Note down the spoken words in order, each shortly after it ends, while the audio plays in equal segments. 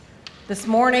This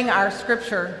morning, our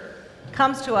scripture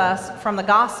comes to us from the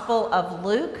Gospel of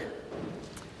Luke,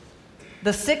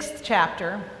 the 6th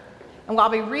chapter, and I'll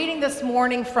be reading this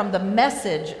morning from the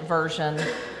Message version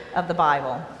of the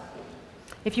Bible.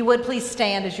 If you would, please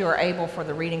stand as you are able for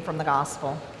the reading from the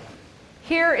Gospel.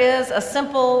 Here is a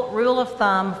simple rule of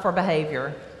thumb for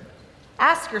behavior.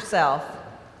 Ask yourself,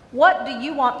 what do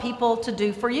you want people to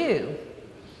do for you?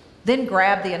 Then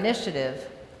grab the initiative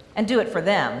and do it for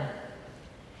them.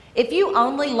 If you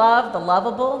only love the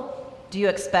lovable, do you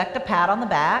expect a pat on the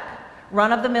back?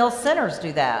 Run-of-the-mill sinners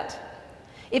do that.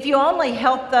 If you only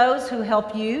help those who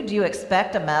help you, do you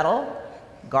expect a medal?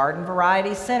 Garden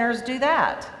variety sinners do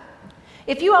that.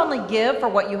 If you only give for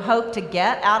what you hope to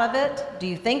get out of it, do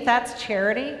you think that's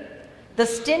charity? The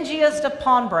stingiest of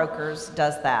pawnbrokers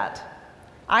does that.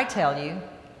 I tell you,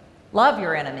 love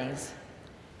your enemies.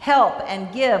 Help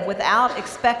and give without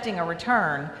expecting a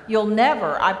return. You'll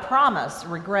never, I promise,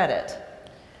 regret it.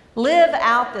 Live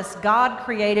out this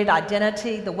God-created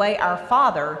identity the way our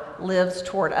Father lives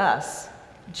toward us,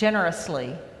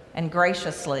 generously and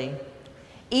graciously,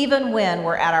 even when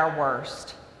we're at our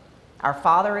worst. Our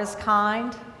Father is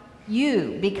kind.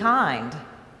 You be kind.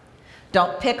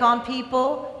 Don't pick on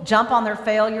people, jump on their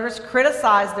failures,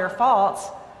 criticize their faults,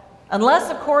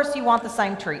 unless, of course, you want the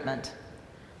same treatment.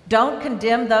 Don't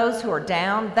condemn those who are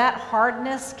down. That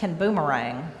hardness can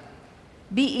boomerang.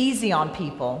 Be easy on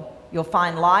people. You'll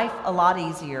find life a lot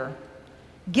easier.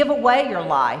 Give away your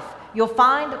life. You'll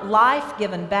find life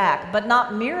given back, but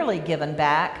not merely given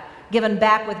back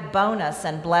with bonus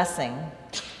and blessing.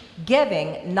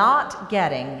 Giving, not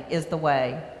getting, is the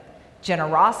way.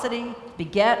 Generosity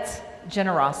begets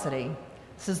generosity.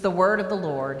 This is the word of the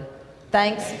Lord.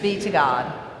 Thanks be to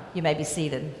God. You may be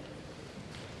seated.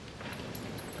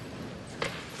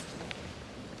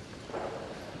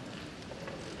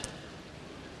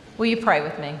 Will you pray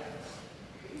with me?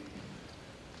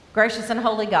 Gracious and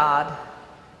holy God,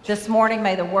 this morning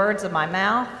may the words of my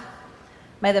mouth,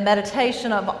 may the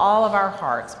meditation of all of our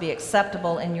hearts be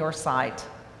acceptable in your sight.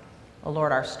 O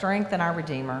Lord, our strength and our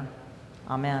Redeemer.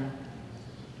 Amen.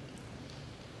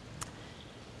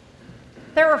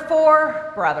 There were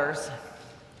 4 brothers,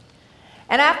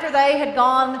 and after they had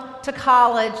gone to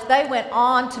college, they went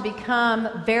on to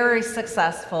become very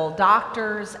successful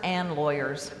doctors and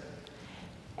lawyers.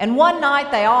 And one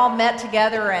night they all met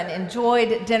together and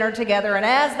enjoyed dinner together, and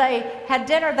as they had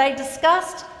dinner, they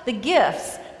discussed the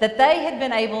gifts that they had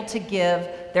been able to give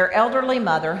their elderly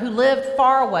mother who lived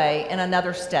far away in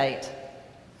another state.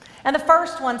 And the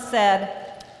first one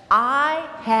said, I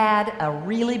had a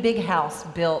really big house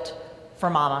built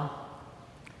for Mama.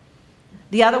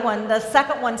 The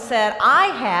second one said, I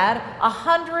had a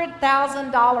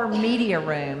 $100,000 media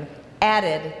room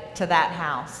added to that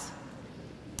house.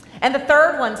 And the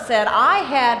third one said, I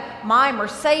had my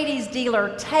Mercedes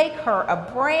dealer take her a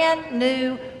brand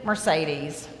new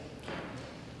Mercedes.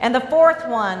 And the fourth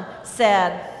one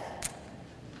said,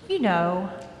 you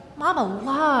know, Mama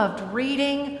loved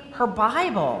reading her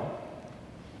Bible.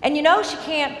 And you know she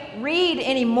can't read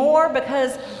anymore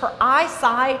because her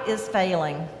eyesight is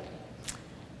failing.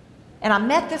 And I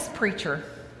met this preacher,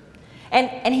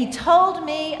 and he told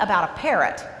me about a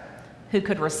parrot who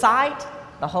could recite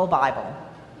the whole Bible.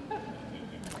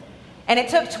 And it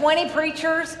took 20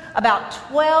 preachers about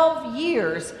 12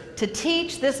 years to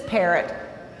teach this parrot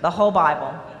the whole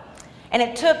Bible. And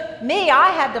it took me,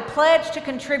 I had to pledge to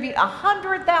contribute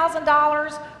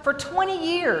 $100,000 for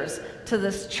 20 years to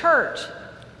this church.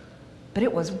 But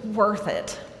it was worth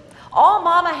it. All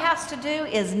Mama has to do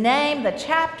is name the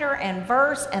chapter and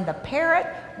verse, and the parrot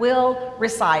will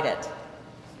recite it.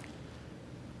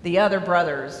 The other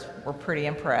brothers were pretty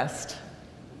impressed.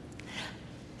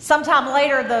 Sometime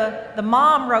later, the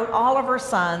mom wrote all of her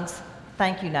sons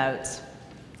thank you notes.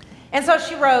 And so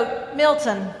she wrote,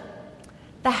 Milton,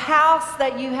 the house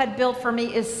that you had built for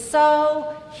me is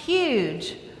so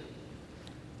huge.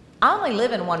 I only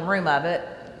live in one room of it,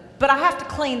 but I have to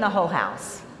clean the whole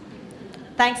house.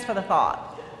 Thanks for the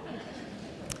thought.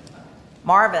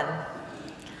 Marvin,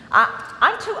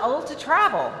 I'm too old to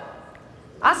travel.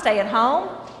 I stay at home.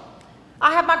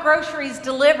 I have my groceries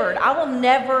delivered. I will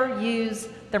never use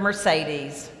the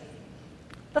Mercedes.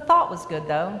 The thought was good,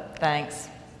 though. Thanks.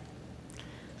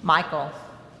 Michael,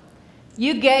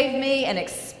 you gave me an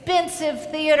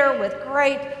expensive theater with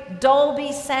great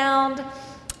Dolby sound,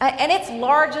 and it's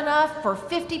large enough for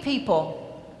 50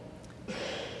 people.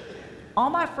 All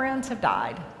my friends have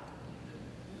died.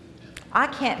 I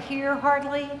can't hear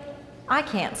hardly. I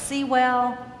can't see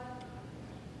well.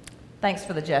 Thanks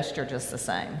for the gesture just the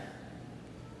same.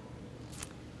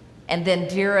 And then,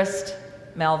 dearest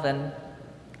Melvin,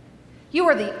 You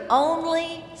are the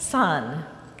only son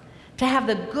to have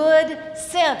the good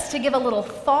sense to give a little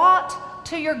thought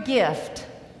to your gift.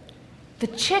 The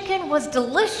chicken was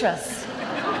delicious.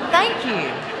 Thank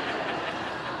you.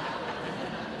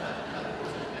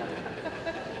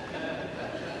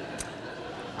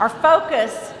 Our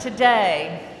focus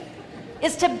today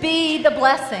is to be the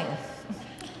blessing.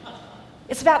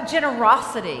 It's about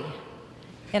generosity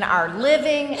in our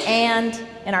living and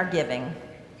in our giving.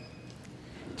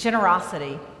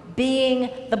 Generosity, being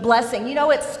the blessing. You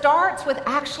know, it starts with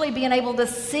actually being able to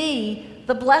see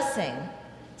the blessing.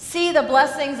 See the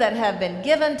blessings that have been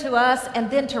given to us, and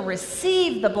then to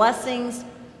receive the blessings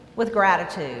with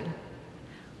gratitude.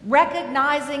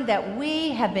 Recognizing that we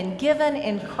have been given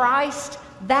in Christ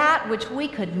that which we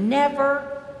could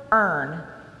never earn,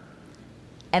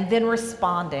 and then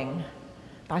responding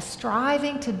by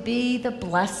striving to be the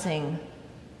blessing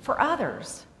for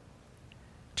others.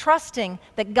 Trusting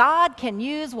that God can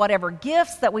use whatever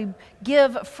gifts that we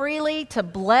give freely to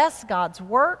bless God's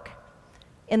work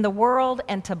in the world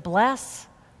and to bless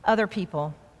other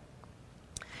people.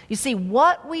 You see,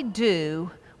 what we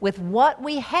do with what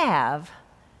we have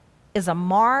is a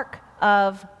mark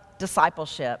of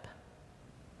discipleship.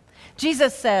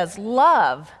 Jesus says,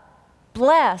 love,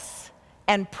 bless,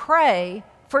 and pray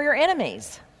for your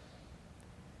enemies.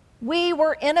 We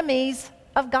were enemies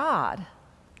of God,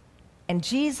 and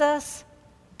Jesus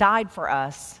died for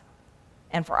us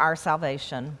and for our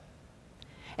salvation.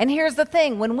 And here's the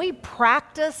thing, when we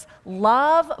practice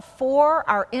love for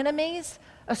our enemies,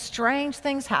 strange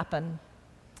things happen.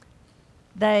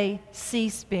 They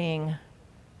cease being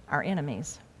our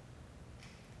enemies.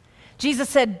 Jesus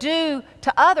said, do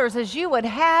to others as you would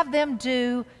have them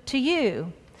do to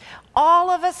you. All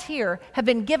of us here have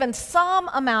been given some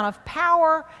amount of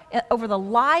power over the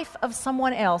life of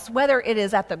someone else, whether it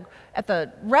is at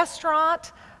the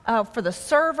restaurant, for the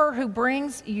server who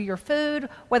brings you your food,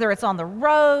 whether it's on the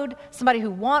road, somebody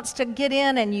who wants to get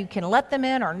in and you can let them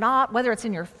in or not, whether it's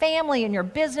in your family, in your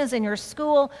business, in your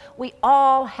school. We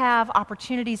all have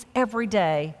opportunities every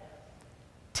day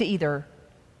to either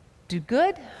do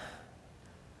good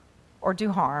or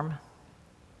do harm.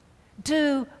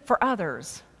 Do for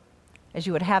others as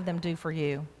you would have them do for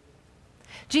you.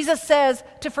 Jesus says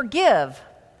to forgive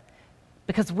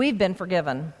because we've been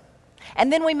forgiven.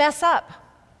 And then we mess up,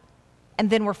 and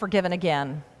then we're forgiven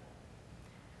again.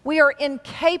 We are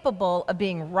incapable of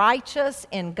being righteous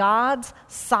in God's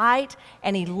sight,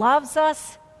 and He loves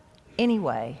us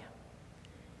anyway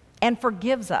and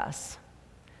forgives us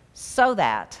so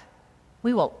that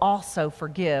we will also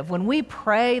forgive. When we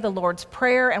pray the Lord's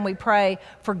Prayer and we pray,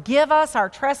 forgive us our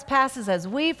trespasses as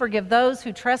we forgive those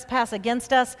who trespass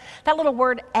against us, that little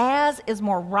word as is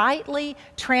more rightly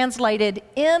translated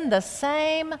in the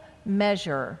same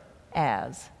measure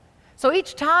as. So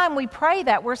each time we pray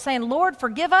that, we're saying, Lord,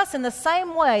 forgive us in the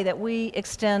same way that we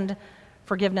extend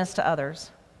forgiveness to others.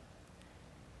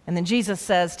 And then Jesus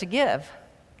says to give.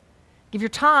 Give your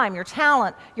time, your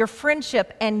talent, your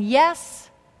friendship, and yes,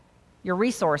 your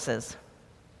resources.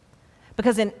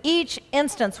 Because in each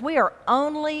instance, we are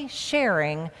only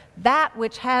sharing that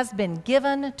which has been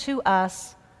given to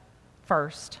us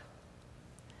first.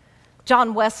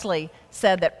 John Wesley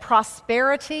said that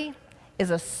prosperity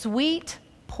is a sweet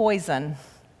poison.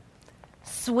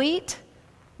 Sweet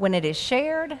when it is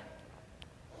shared,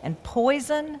 and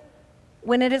poison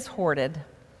when it is hoarded.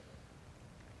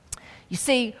 You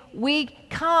see, we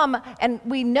come and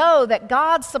we know that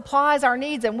God supplies our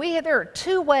needs, and there are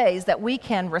two ways that we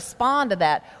can respond to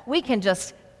that. We can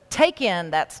just take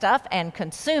in that stuff and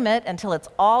consume it until it's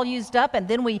all used up, and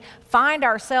then we find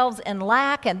ourselves in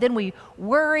lack, and then we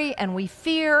worry and we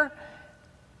fear,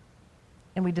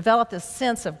 and we develop this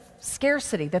sense of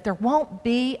scarcity, that there won't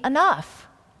be enough.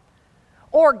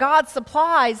 Or God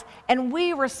supplies, and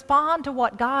we respond to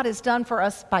what God has done for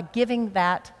us by giving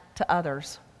that to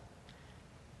others.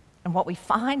 And what we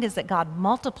find is that God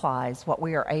multiplies what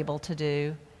we are able to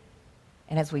do.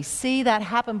 And as we see that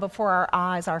happen before our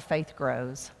eyes, our faith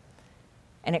grows.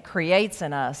 And it creates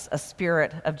in us a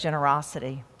spirit of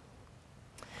generosity.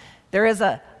 There is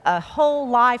a whole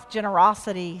life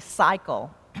generosity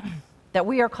cycle that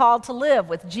we are called to live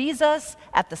with Jesus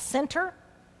at the center.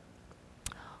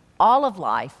 All of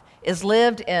life is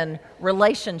lived in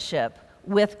relationship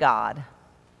with God.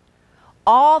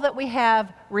 All that we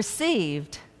have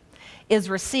received is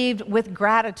received with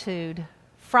gratitude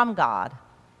from God.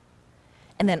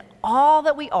 And then all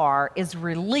that we are is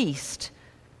released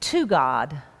to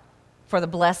God for the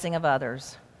blessing of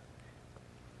others.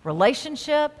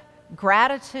 Relationship,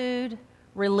 gratitude,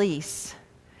 release.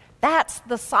 That's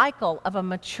the cycle of a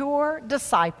mature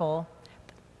disciple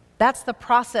That's the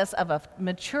process of a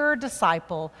mature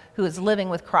disciple who is living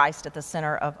with Christ at the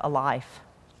center of a life.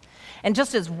 And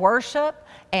just as worship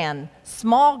and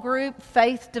small group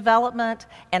faith development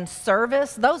and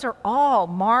service, those are all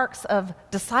marks of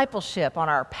discipleship on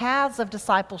our paths of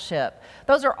discipleship.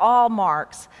 Those are all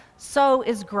marks. So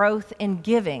is growth in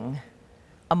giving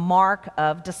a mark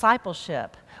of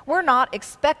discipleship. We're not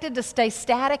expected to stay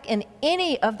static in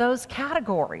any of those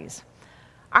categories.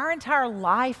 Our entire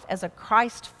life as a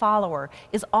Christ follower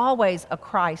is always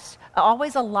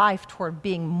a life toward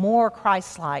being more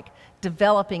Christ-like,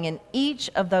 developing in each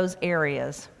of those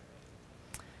areas.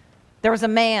 There was a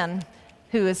man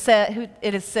who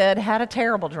it is said had a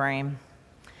terrible dream.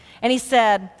 And he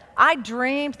said, "I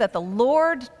dreamed that the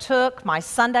Lord took my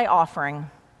Sunday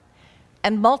offering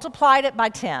and multiplied it by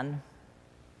 10,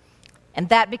 and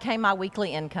that became my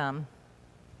weekly income.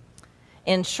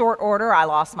 In short order, I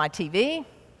lost my TV,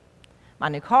 my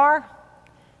new car,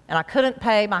 and I couldn't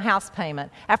pay my house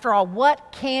payment. After all,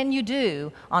 what can you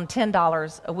do on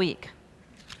 $10 a week?"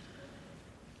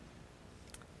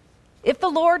 If the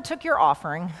Lord took your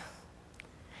offering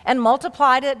and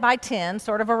multiplied it by 10,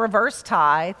 sort of a reverse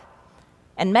tithe,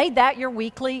 and made that your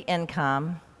weekly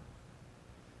income,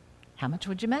 how much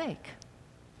would you make?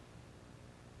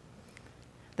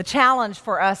 The challenge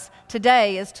for us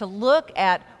today is to look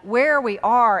at where we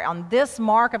are on this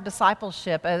mark of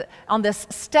discipleship, on this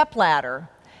stepladder.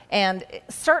 And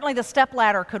certainly the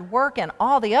stepladder could work in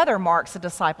all the other marks of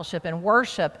discipleship, in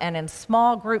worship and in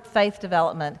small group faith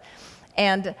development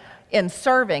and in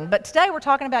serving. But today we're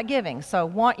talking about giving. So I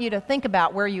want you to think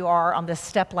about where you are on this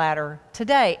stepladder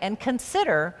today and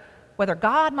consider whether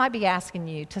God might be asking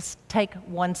you to take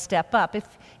one step up.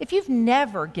 If you've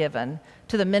never given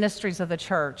to the ministries of the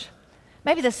church,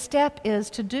 maybe the step is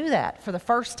to do that for the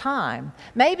first time.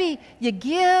 Maybe you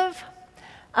give,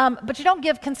 but you don't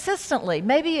give consistently.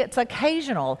 Maybe it's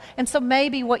occasional. And so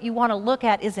maybe what you want to look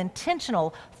at is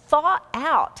intentional, thought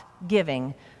out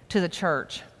giving to the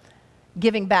church,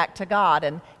 giving back to God.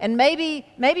 And maybe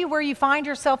where you find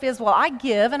yourself is, well, I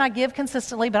give and I give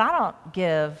consistently, but I don't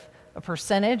give a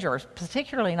percentage, or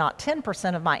particularly not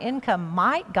 10% of my income.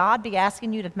 Might God be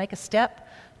asking you to make a step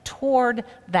toward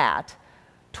that,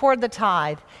 toward the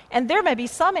tithe? And there may be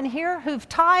some in here who've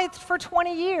tithed for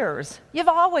 20 years. You've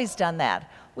always done that.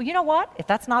 Well, you know what? If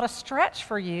that's not a stretch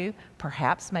for you,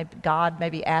 perhaps God may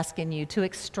be asking you to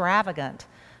extravagant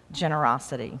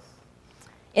generosity.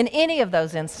 In any of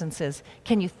those instances,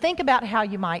 can you think about how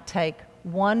you might take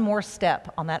one more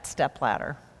step on that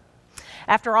stepladder?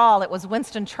 After all, it was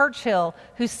Winston Churchill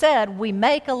who said, "We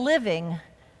make a living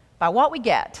by what we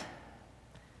get,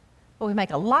 but we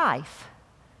make a life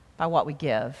by what we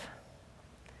give."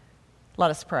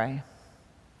 Let us pray.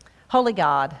 Holy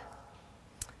God,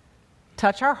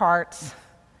 touch our hearts,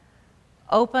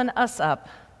 open us up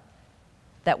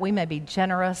that we may be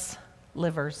generous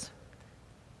livers.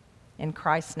 In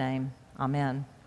Christ's name, amen.